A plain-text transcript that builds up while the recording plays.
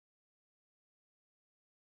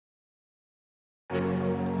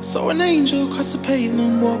Saw an angel cross the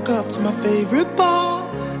pavement, walk up to my favorite bar.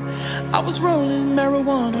 I was rolling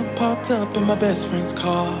marijuana, parked up in my best friend's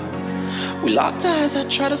car. We locked eyes, I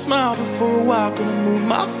tried to smile, but for a while couldn't move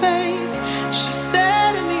my face. She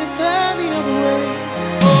stared at me and turned the other way.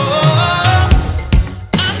 Oh,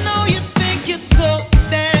 I know you think you're so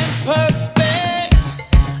damn perfect.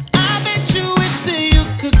 I bet you wish that you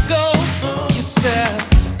could go yourself.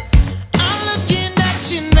 I'm looking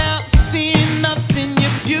at you now, seeing nothing.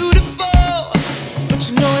 You're beautiful, but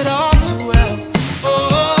you know it all too well.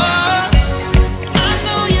 Oh, I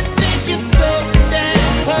know you think you're so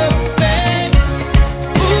damn perfect.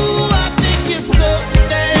 Ooh, I think you're so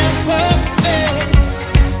damn perfect.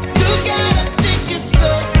 You gotta think you're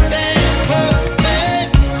so damn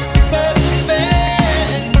perfect,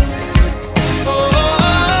 perfect.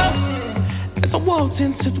 Oh, as I walked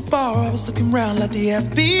into the bar, I was looking around like the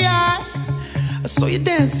FBI. I saw you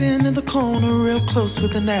dancing in the corner, real close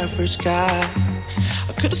with an average guy.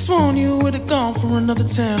 I could've sworn you would've gone for another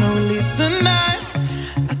 10 or at least a 9.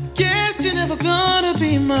 I guess you're never gonna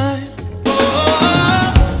be mine.